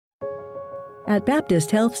At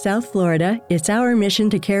Baptist Health South Florida, it's our mission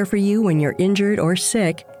to care for you when you're injured or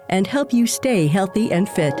sick and help you stay healthy and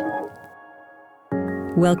fit.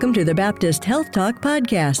 Welcome to the Baptist Health Talk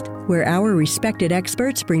podcast, where our respected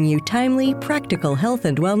experts bring you timely, practical health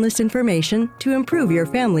and wellness information to improve your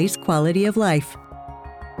family's quality of life.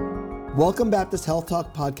 Welcome, Baptist Health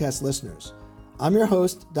Talk podcast listeners. I'm your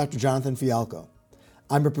host, Dr. Jonathan Fialco.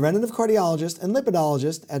 I'm a preventative cardiologist and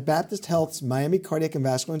lipidologist at Baptist Health's Miami Cardiac and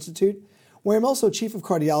Vascular Institute, where I'm also Chief of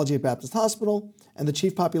Cardiology at Baptist Hospital and the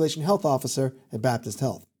Chief Population Health Officer at Baptist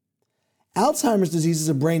Health. Alzheimer's disease is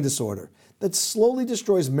a brain disorder that slowly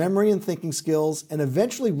destroys memory and thinking skills and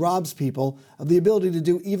eventually robs people of the ability to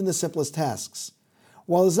do even the simplest tasks.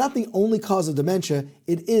 While it's not the only cause of dementia,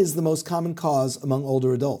 it is the most common cause among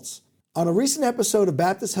older adults. On a recent episode of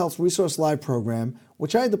Baptist Health's Resource Live program,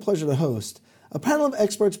 which I had the pleasure to host, a panel of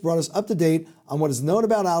experts brought us up to date on what is known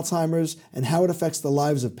about Alzheimer's and how it affects the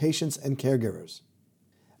lives of patients and caregivers.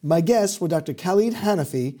 My guests were Dr. Khalid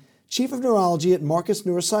Hanafi, Chief of Neurology at Marcus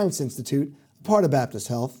Neuroscience Institute, a part of Baptist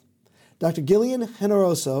Health, Dr. Gillian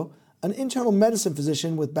Generoso, an internal medicine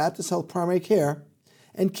physician with Baptist Health Primary Care,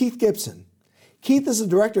 and Keith Gibson. Keith is the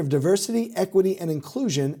Director of Diversity, Equity, and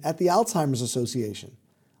Inclusion at the Alzheimer's Association.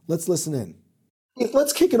 Let's listen in. Keith,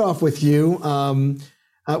 let's kick it off with you.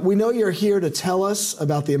 We know you're here to tell us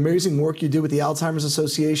about the amazing work you do with the Alzheimer's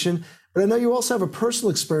Association, but I know you also have a personal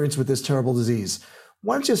experience with this terrible disease.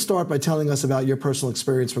 Why don't you start by telling us about your personal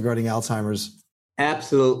experience regarding Alzheimer's?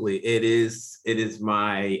 Absolutely. It is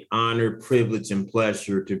my honor, privilege, and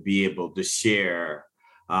pleasure to be able to share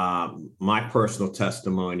my personal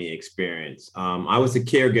testimony experience. I was a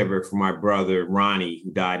caregiver for my brother, Ronnie,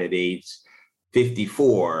 who died at age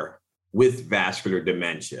 54 with vascular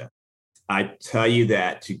dementia. I tell you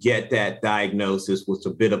that to get that diagnosis was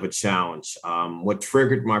a bit of a challenge. What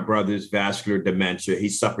triggered my brother's vascular dementia, he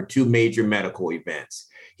suffered two major medical events.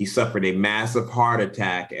 He suffered a massive heart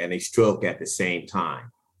attack and a stroke at the same time.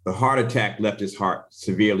 The heart attack left his heart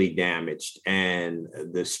severely damaged, and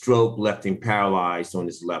the stroke left him paralyzed on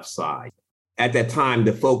his left side. At that time,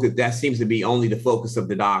 the focus, that seems to be only the focus of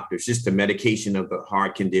the doctors, just the medication of the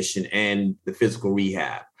heart condition and the physical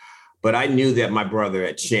rehab. But I knew that my brother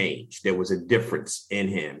had changed. There was a difference in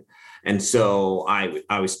him. And so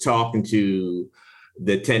I was talking to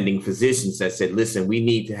the attending physicians that said, listen, we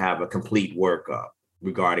need to have a complete workup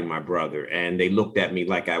regarding my brother. And they looked at me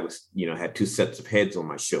like I was, had two sets of heads on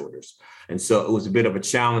my shoulders. And so it was a bit of a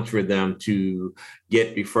challenge for them to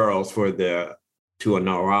get referrals to a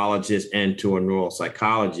neurologist and to a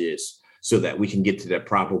neuropsychologist so that we can get to the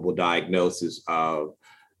probable diagnosis of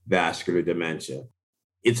vascular dementia.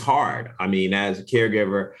 It's hard. I mean, as a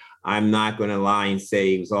caregiver, I'm not going to lie and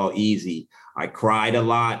say it was all easy. I cried a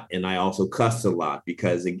lot and I also cussed a lot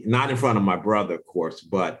because not in front of my brother, of course,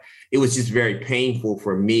 but it was just very painful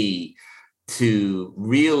for me to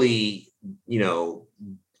really,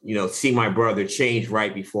 see my brother change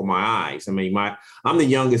right before my eyes. I mean, I'm the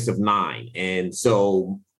youngest of 9. And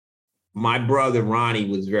so my brother, Ronnie,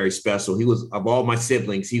 was very special. He was, of all my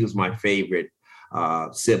siblings, he was my favorite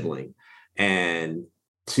sibling. And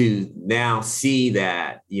to now see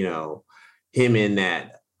that, him in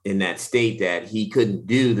that state that he couldn't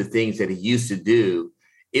do the things that he used to do,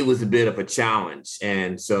 it was a bit of a challenge.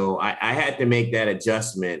 And so I had to make that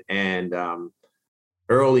adjustment. And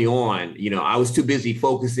early on, I was too busy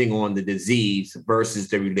focusing on the disease versus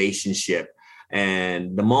the relationship.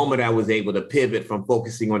 And the moment I was able to pivot from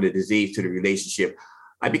focusing on the disease to the relationship,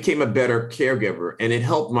 I became a better caregiver. And it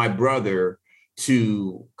helped my brother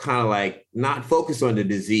to kind of like not focus on the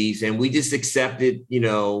disease. And we just accepted,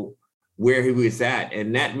 where he was at.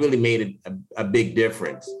 And that really made a big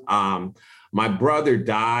difference. My brother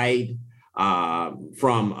died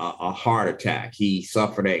from a heart attack. He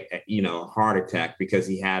suffered a heart attack because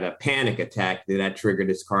he had a panic attack that triggered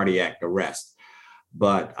his cardiac arrest.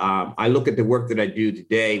 But I look at the work that I do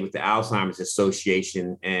today with the Alzheimer's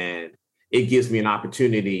Association, and it gives me an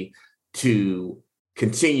opportunity to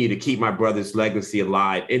continue to keep my brother's legacy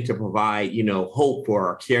alive and to provide, hope for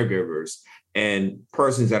our caregivers and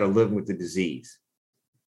persons that are living with the disease.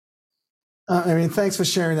 Thanks for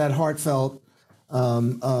sharing that heartfelt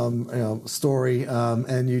story.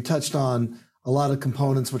 And you touched on a lot of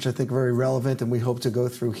components, which I think are very relevant and we hope to go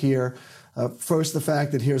through here. First, the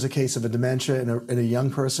fact that here's a case of a dementia in a young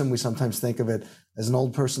person. We sometimes think of it as an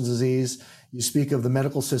old person's disease. You speak of the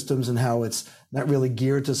medical systems and how it's not really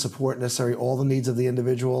geared to support necessarily all the needs of the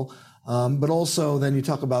individual. But also then you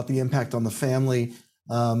talk about the impact on the family.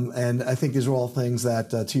 And I think these are all things that,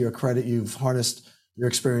 to your credit, you've harnessed your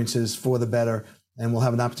experiences for the better. And we'll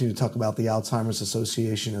have an opportunity to talk about the Alzheimer's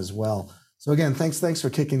Association as well. So again, thanks for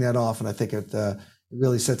kicking that off, and I think it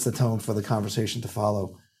really sets the tone for the conversation to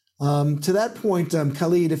follow. To that point,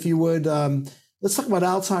 Khalid, if you would, let's talk about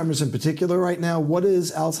Alzheimer's in particular right now. What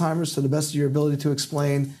is Alzheimer's to the best of your ability to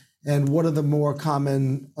explain, and what are the more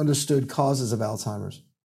common understood causes of Alzheimer's?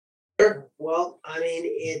 Sure. Well, I mean,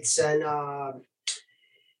 it's an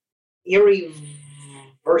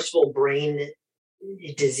irreversible brain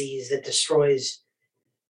disease that destroys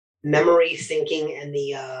memory, thinking, and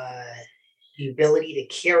the ability to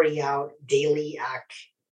carry out daily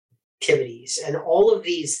activities. And all of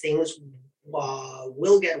these things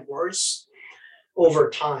will get worse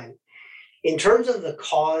over time. In terms of the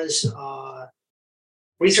cause,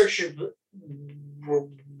 researchers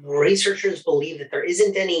believe that there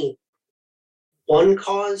isn't any one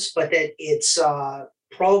cause, but that it's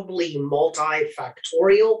probably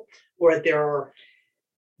multifactorial, or that there are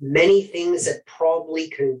many things that probably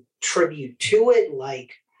contribute to it,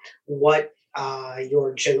 like what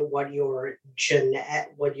your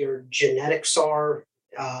genetics are,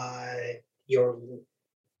 your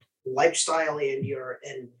lifestyle, and your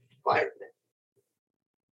environment.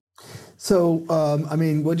 So, I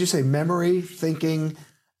mean, what'd you say? Memory, thinking,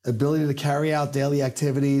 ability to carry out daily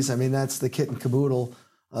activities. I mean, that's the kit and caboodle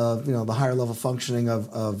of, the higher level functioning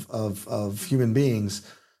of human beings.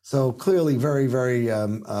 So clearly very, very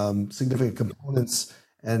significant components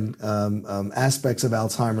and aspects of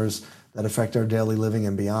Alzheimer's that affect our daily living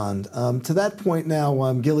and beyond. To that point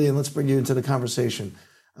now, Gillian, let's bring you into the conversation.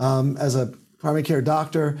 As a primary care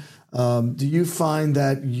doctor, do you find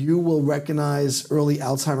that you will recognize early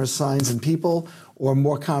Alzheimer's signs in people, or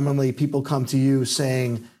more commonly people come to you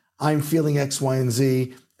saying, I'm feeling X, Y, and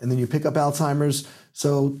Z, and then you pick up Alzheimer's?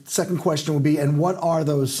 So second question would be, and what are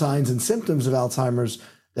those signs and symptoms of Alzheimer's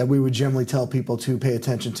that we would generally tell people to pay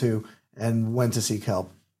attention to and when to seek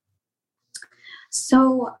help?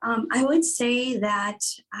 So I would say that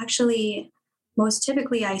actually most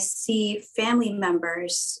typically I see family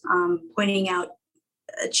members pointing out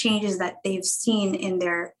changes that they've seen in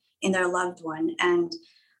their loved one. And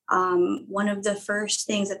one of the first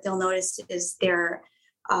things that they'll notice is their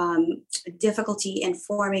difficulty in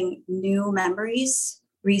forming new memories,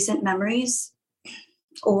 recent memories,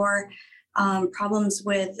 or problems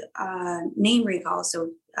with name recall. So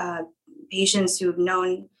patients who've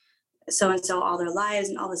known so-and-so all their lives,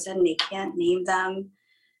 and all of a sudden they can't name them.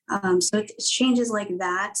 So it's changes like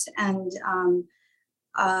that. And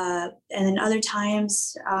then other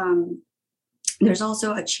times, there's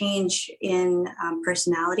also a change in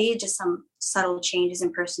personality, just some subtle changes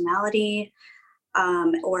in personality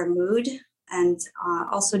or mood, and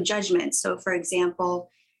also judgment. So for example,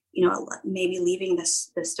 maybe leaving the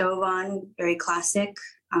stove on, very classic.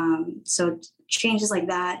 So changes like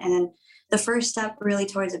that. And then the first step really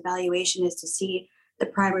towards evaluation is to see the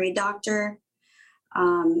primary doctor.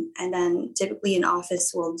 And then typically in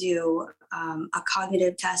office, we'll do a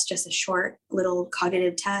cognitive test, just a short little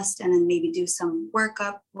cognitive test, and then maybe do some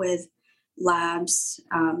workup with labs.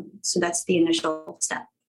 So that's the initial step.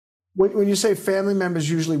 When you say family members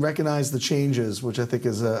usually recognize the changes, which I think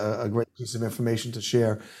is a great piece of information to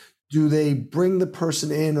share, do they bring the person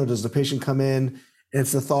in, or does the patient come in and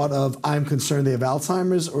it's the thought of, I'm concerned they have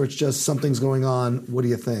Alzheimer's, or it's just something's going on? What do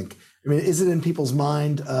you think? I mean, is it in people's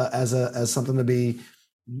mind as something to be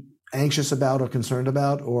anxious about or concerned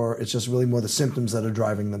about, or it's just really more the symptoms that are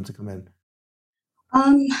driving them to come in?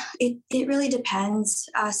 It really depends.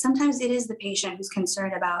 Sometimes it is the patient who's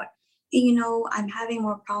concerned about, I'm having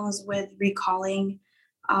more problems with recalling,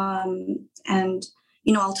 and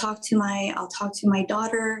I'll talk to my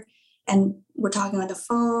daughter, and we're talking on the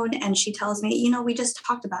phone, and she tells me, we just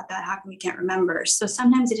talked about that. How come we can't remember? So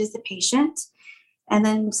sometimes it is the patient, and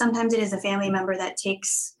then sometimes it is a family member that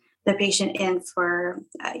takes the patient in for,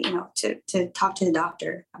 to talk to the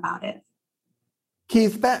doctor about it.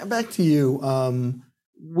 Keith, back to you.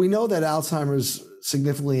 We know that Alzheimer's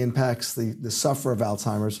significantly impacts the sufferer of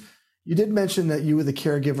Alzheimer's. You did mention that you were the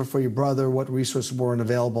caregiver for your brother, what resources weren't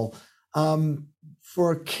available.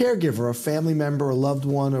 For a caregiver, a family member, a loved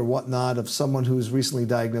one, or whatnot of someone who's recently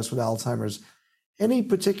diagnosed with Alzheimer's, any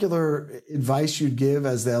particular advice you'd give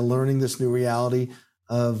as they're learning this new reality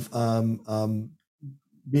of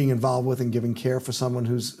being involved with and giving care for someone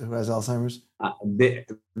who has Alzheimer's?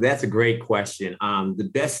 That's a great question.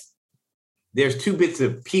 There's two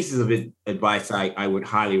pieces of advice I would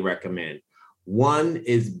highly recommend. One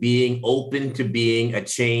is being open to being a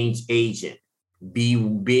change agent,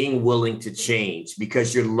 being willing to change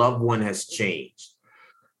because your loved one has changed.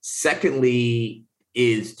 Secondly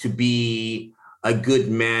is to be a good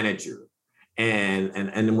manager.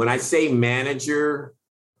 And when I say manager,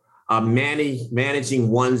 managing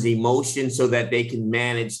one's emotions so that they can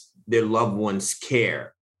manage their loved one's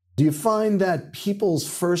care. Do you find that people's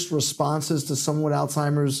first responses to someone with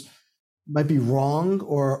Alzheimer's might be wrong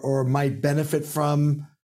or might benefit from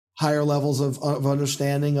higher levels of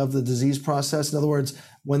understanding of the disease process? In other words,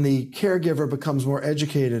 when the caregiver becomes more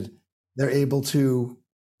educated, they're able to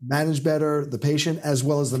manage better the patient as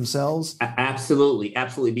well as themselves? Absolutely.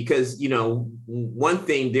 Absolutely. Because, one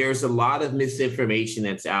thing, there's a lot of misinformation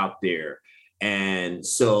that's out there. And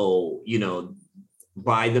so,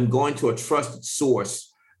 by them going to a trusted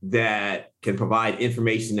source that can provide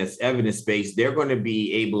information that's evidence-based, they're going to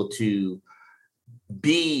be able to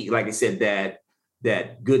be, like I said,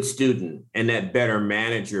 that good student and that better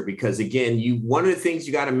manager. Because again, one of the things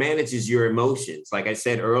you got to manage is your emotions. Like I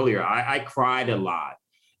said earlier, I cried a lot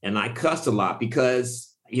and I cussed a lot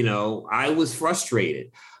because, I was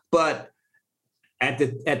frustrated. But at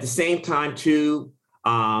the same time too,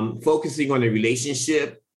 focusing on the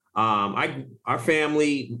relationship, our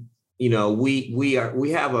family, we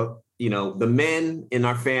have the men in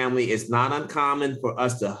our family, it's not uncommon for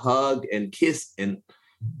us to hug and kiss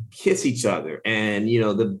each other. And,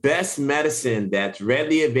 the best medicine that's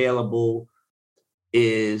readily available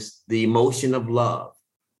is the emotion of love.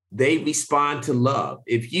 They respond to love.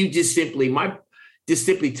 If you just simply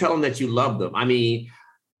tell them that you love them. I mean,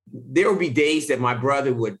 there will be days that my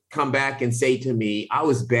brother would come back and say to me, I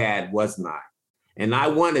was bad, wasn't I? And I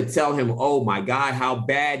want to tell him, oh my God, how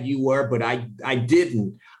bad you were, but I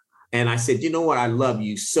didn't. And I said, you know what? I love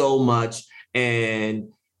you so much. And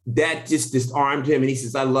that just disarmed him. And he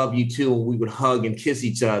says, I love you too. And we would hug and kiss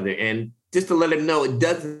each other. And just to let him know, it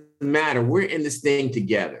doesn't matter. We're in this thing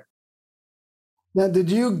together. Now,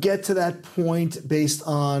 did you get to that point based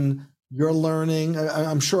on your learning?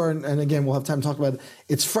 I'm sure, and again, we'll have time to talk about it.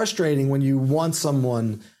 It's frustrating when you want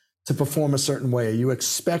someone to perform a certain way. You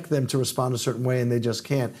expect them to respond a certain way and they just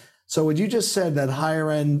can't. So what you just said, that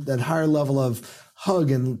higher level of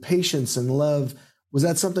hug and patience and love, was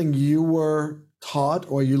that something you were taught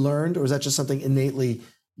or you learned, or is that just something innately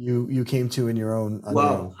you came to in your own?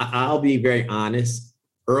 Well, I'll be very honest.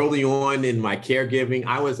 Early on in my caregiving,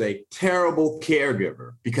 I was a terrible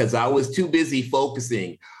caregiver because I was too busy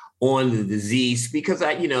focusing on the disease because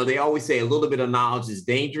they always say a little bit of knowledge is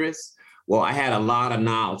dangerous. Well, I had a lot of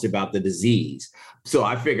knowledge about the disease. So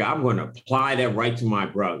I figured I'm going to apply that right to my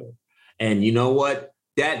brother. And you know what?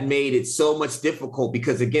 That made it so much difficult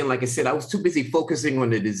because, again, like I said, I was too busy focusing on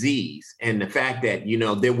the disease and the fact that,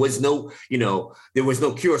 there was no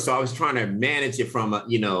cure. So I was trying to manage it from,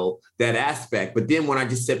 that aspect. But then when I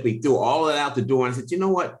just simply threw all of it out the door and I said, you know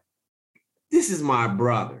what? This is my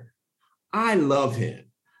brother. I love him.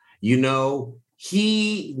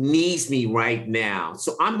 He needs me right now.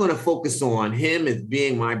 So I'm going to focus on him as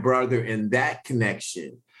being my brother and that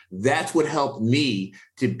connection. That's what helped me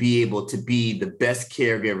to be able to be the best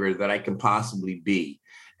caregiver that I can possibly be.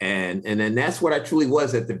 And then that's what I truly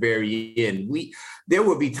was at the very end. There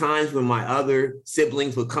would be times when my other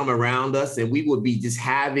siblings would come around us and we would be just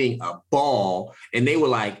having a ball and they were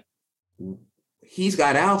like, he's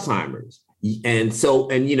got Alzheimer's.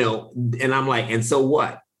 And I'm like, and so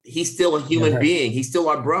what? He's still a human being. He's still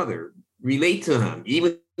our brother. Relate to him,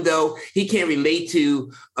 even though he can't relate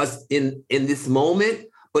to us in this moment.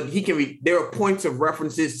 But he can. There are points of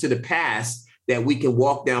references to the past that we can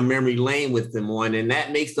walk down memory lane with them on, and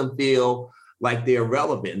that makes them feel like they're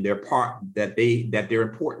relevant. And they're they're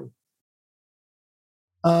important.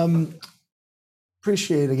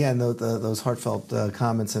 Appreciate again those heartfelt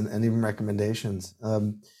comments and even recommendations.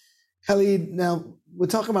 Khalid, now we're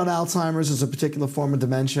talking about Alzheimer's as a particular form of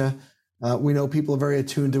dementia. We know people are very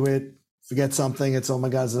attuned to it. Forget something, it's, oh my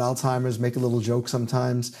God, it's Alzheimer's. Make a little joke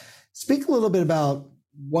sometimes. Speak a little bit about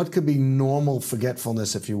what could be normal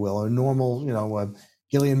forgetfulness, if you will, or normal,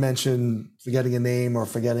 Gillian mentioned forgetting a name or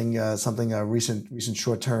forgetting something, a recent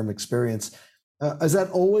short-term experience. Is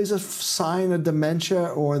that always a sign of dementia,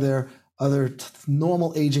 or are there other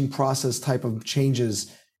normal aging process type of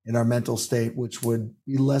changes in our mental state which would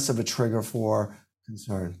be less of a trigger for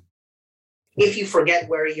concern? If you forget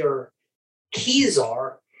where your keys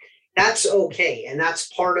are, that's okay. And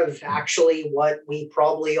that's part of actually what we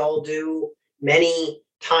probably all do many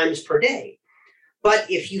times per day. But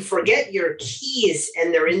if you forget your keys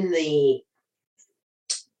and they're in the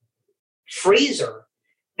freezer,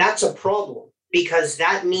 that's a problem, because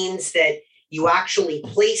that means that you actually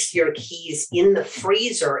placed your keys in the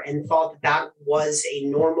freezer and thought that was a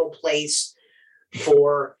normal place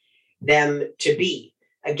for them to be.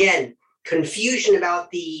 Again, confusion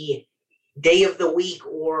about the day of the week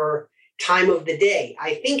or time of the day.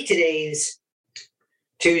 I think today's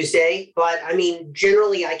Tuesday, but I mean,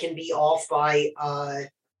 generally I can be off by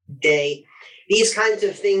day. These kinds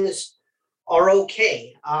of things are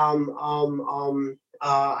okay. I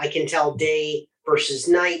can tell day versus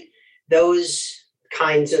night, those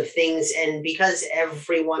kinds of things. And because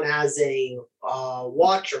everyone has a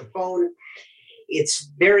watch or phone, it's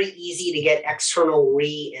very easy to get external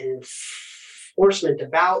reinforcement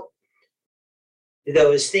about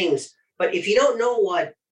those things. But if you don't know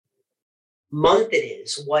what month it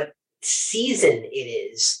is, what season it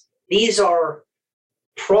is, these are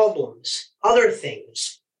problems, other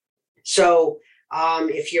things. So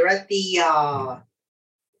if you're at the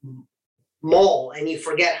mall and you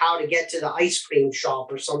forget how to get to the ice cream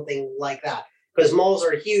shop or something like that, because malls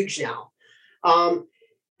are huge now,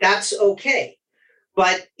 that's okay.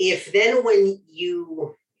 But if then when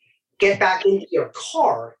you get back into your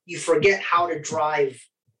car, you forget how to drive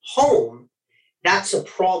home, that's a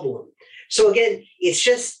problem. So again, it's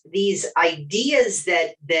just these ideas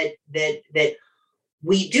that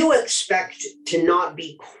we do expect to not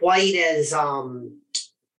be quite as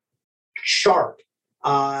sharp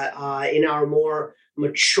in our more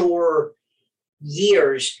mature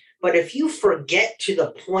years. But if you forget to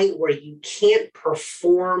the point where you can't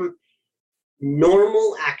perform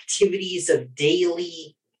normal activities of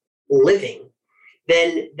daily living,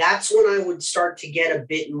 then that's when I would start to get a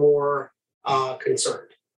bit more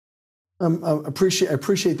concerned.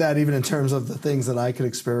 Appreciate that, even in terms of the things that I could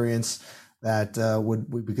experience that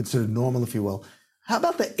would be considered normal, if you will. How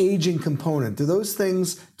about the aging component? Do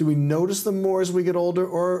we notice them more as we get older,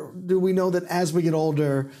 or do we know that as we get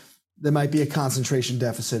older, there might be a concentration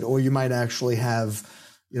deficit, or you might actually have,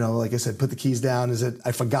 like I said, put the keys down? Is it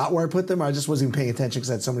I forgot where I put them, or I just wasn't even paying attention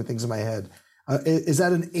because I had so many things in my head? Is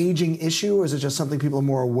that an aging issue, or is it just something people are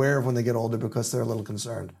more aware of when they get older because they're a little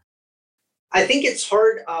concerned? I think it's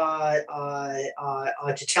hard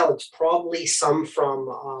to tell. It's probably some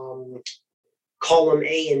from column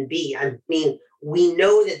A and B. I mean, we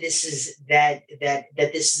know that this is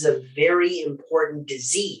a very important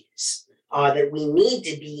disease that we need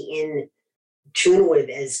to be in tune with,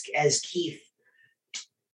 as Keith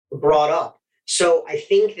brought up. So I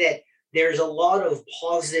think that there's a lot of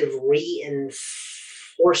positive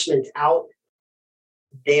reinforcement out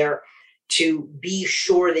there to be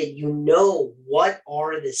sure that you know what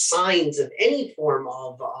are the signs of any form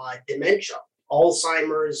of dementia,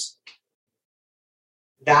 Alzheimer's,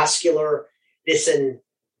 vascular, this and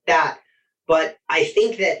that. But I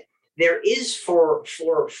think that there is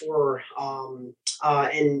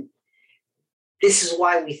and this is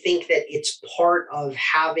why we think that it's part of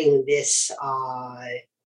having this a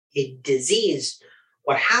disease.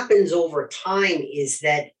 What happens over time is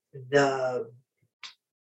that the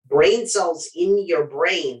brain cells in your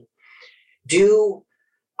brain do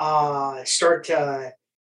start to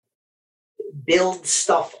build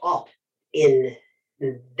stuff up in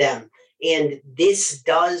them. And this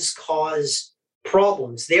does cause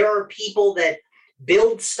problems. There are people that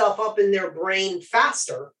build stuff up in their brain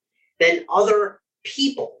faster than other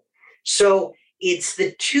people. So it's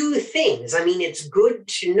the two things. I mean, it's good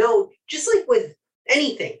to know, just like with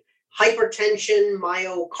anything, hypertension,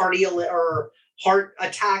 myocardial or heart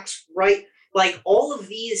attacks, right? Like all of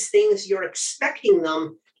these things, you're expecting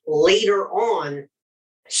them later on,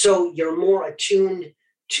 so you're more attuned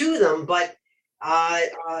to them. But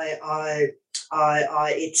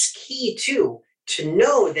it's key too to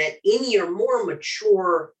know that in your more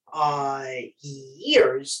mature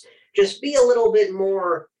years, just be a little bit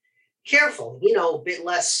more careful, a bit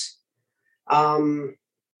less.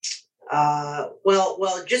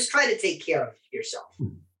 Just try to take care of yourself.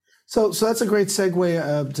 So that's a great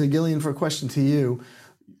segue to Gillian for a question to you.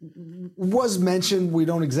 Was mentioned we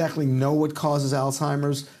don't exactly know what causes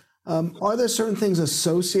Alzheimer's. Are there certain things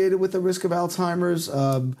associated with the risk of Alzheimer's?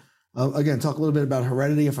 Again, talk a little bit about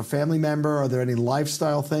heredity of a family member. Are there any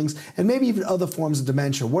lifestyle things? And maybe even other forms of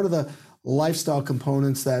dementia. What are the lifestyle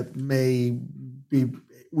components that we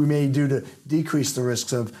may do to decrease the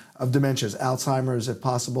risks of dementias, Alzheimer's if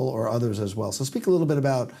possible, or others as well? So speak a little bit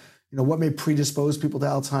about what may predispose people to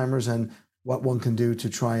Alzheimer's and what one can do to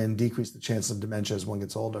try and decrease the chance of dementia as one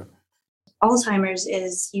gets older. Alzheimer's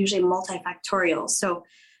is usually multifactorial. So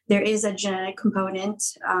there is a genetic component.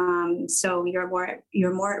 So you're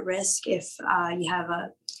more at risk if you have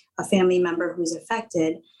a family member who's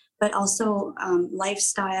affected, but also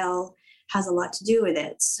lifestyle has a lot to do with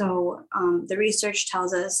it. So the research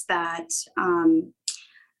tells us that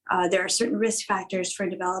there are certain risk factors for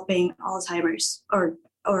developing Alzheimer's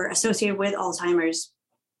or associated with Alzheimer's.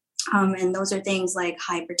 And those are things like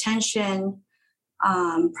hypertension,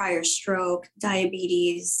 prior stroke,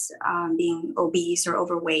 diabetes, being obese or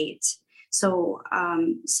overweight. So,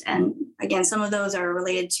 and again, some of those are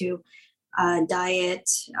related to diet,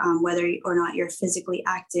 whether or not you're physically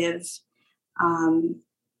active.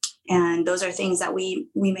 And those are things that we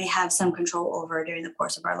may have some control over during the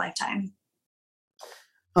course of our lifetime.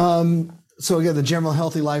 So again, the general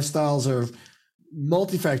healthy lifestyles are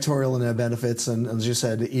multifactorial in their benefits. And as you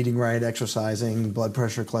said, eating right, exercising, blood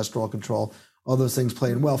pressure, cholesterol control, all those things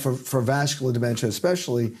play in well for vascular dementia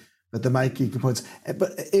especially, but there might be components.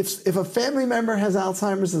 But if a family member has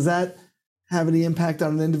Alzheimer's, does that have any impact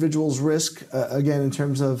on an individual's risk, again, in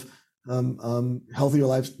terms of healthier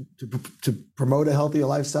life, to promote a healthier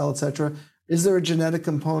lifestyle, et cetera? Is there a genetic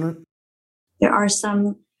component? There are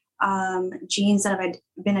some genes that have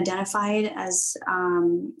been identified as,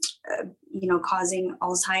 causing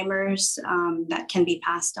Alzheimer's that can be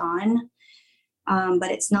passed on.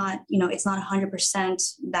 But it's not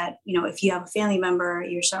 100% that, if you have a family member,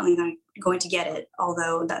 you're certainly going to get it,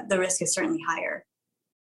 although that the risk is certainly higher.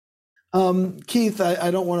 Keith,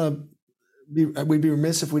 I don't want to we'd be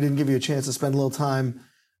remiss if we didn't give you a chance to spend a little time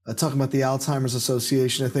talking about the Alzheimer's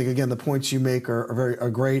Association. I think, again, the points you make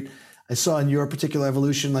are great. I saw in your particular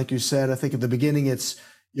evolution, like you said, I think at the beginning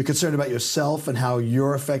you're concerned about yourself and how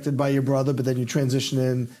you're affected by your brother, but then you transition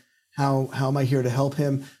in, how am I here to help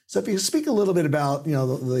him? So if you speak a little bit about, the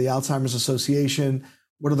Alzheimer's Association,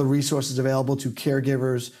 what are the resources available to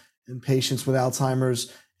caregivers and patients with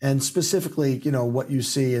Alzheimer's, and specifically, what you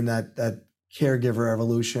see in that caregiver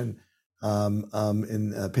evolution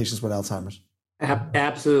in patients with Alzheimer's.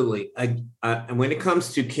 Absolutely. And when it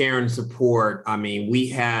comes to care and support, we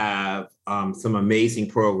have some amazing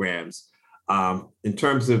programs in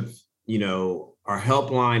terms of, our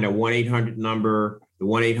helpline, our 1-800 number, the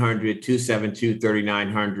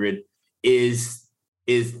 1-800-272-3900 is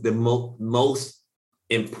the most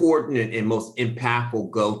important and most impactful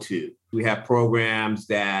go-to. We have programs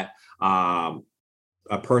that a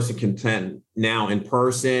person can attend now in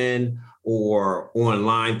person or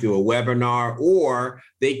online through a webinar, or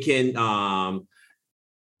they can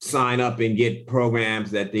sign up and get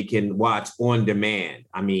programs that they can watch on demand.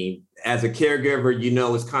 As a caregiver,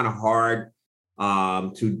 it's kind of hard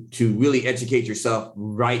to really educate yourself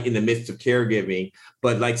right in the midst of caregiving.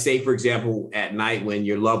 But like, say, for example, at night when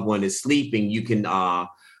your loved one is sleeping, you can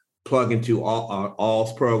plug into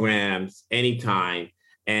all programs anytime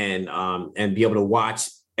and be able to watch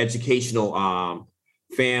educational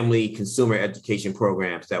family consumer education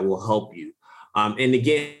programs that will help you. And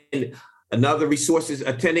again, another resource is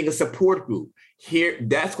attending a support group. Here,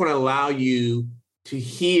 that's going to allow you to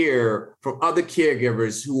hear from other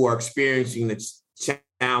caregivers who are experiencing the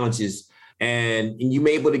challenges, and you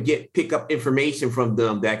may be able to pick up information from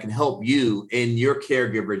them that can help you in your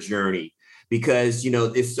caregiver journey. Because,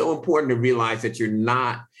 it's so important to realize that you're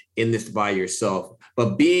not in this by yourself,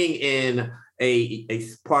 but being in a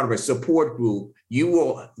part of a support group, you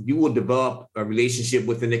will develop a relationship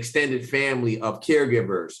with an extended family of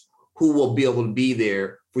caregivers who will be able to be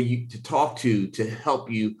there for you to talk to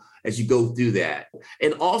help you as you go through that.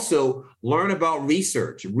 And also learn about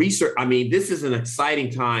research. This is an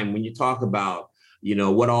exciting time when you talk about,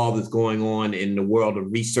 what all is going on in the world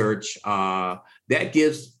of research. That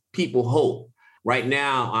gives people hope. Right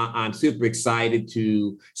now, I'm super excited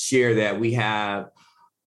to share that we have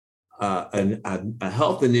a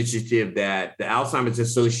health initiative that the Alzheimer's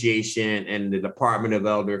Association and the Department of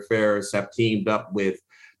Elder Affairs have teamed up with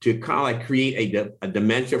to kind of like create a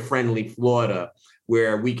dementia-friendly Florida,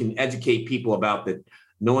 where we can educate people about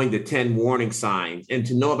knowing the 10 warning signs and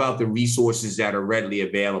to know about the resources that are readily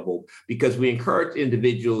available. Because we encourage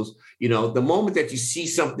individuals, the moment that you see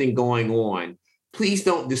something going on, please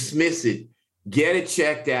don't dismiss it. Get it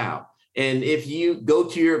checked out. And if you go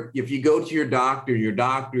to your doctor,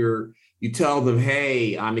 you tell them,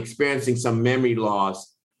 hey, I'm experiencing some memory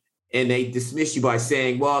loss, and they dismiss you by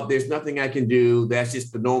saying, well, there's nothing I can do. That's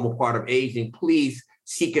just the normal part of aging. Please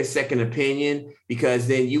seek a second opinion, because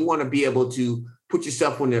then you want to be able to put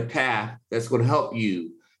yourself on a path that's going to help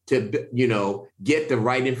you to, get the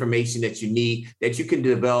right information that you need, that you can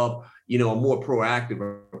develop, a more proactive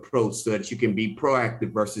approach so that you can be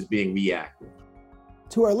proactive versus being reactive.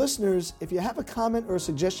 To our listeners, if you have a comment or a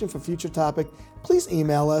suggestion for future topic, please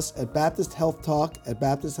email us at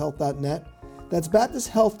baptisthealthtalk@baptisthealth.net. That's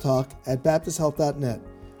baptisthealthtalk@baptisthealth.net.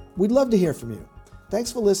 We'd love to hear from you.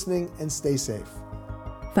 Thanks for listening, and stay safe.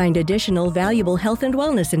 Find additional valuable health and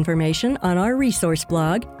wellness information on our resource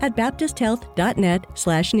blog at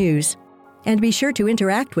baptisthealth.net/news. And be sure to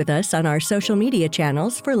interact with us on our social media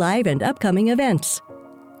channels for live and upcoming events.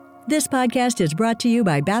 This podcast is brought to you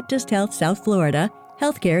by Baptist Health South Florida,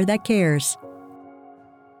 healthcare that cares.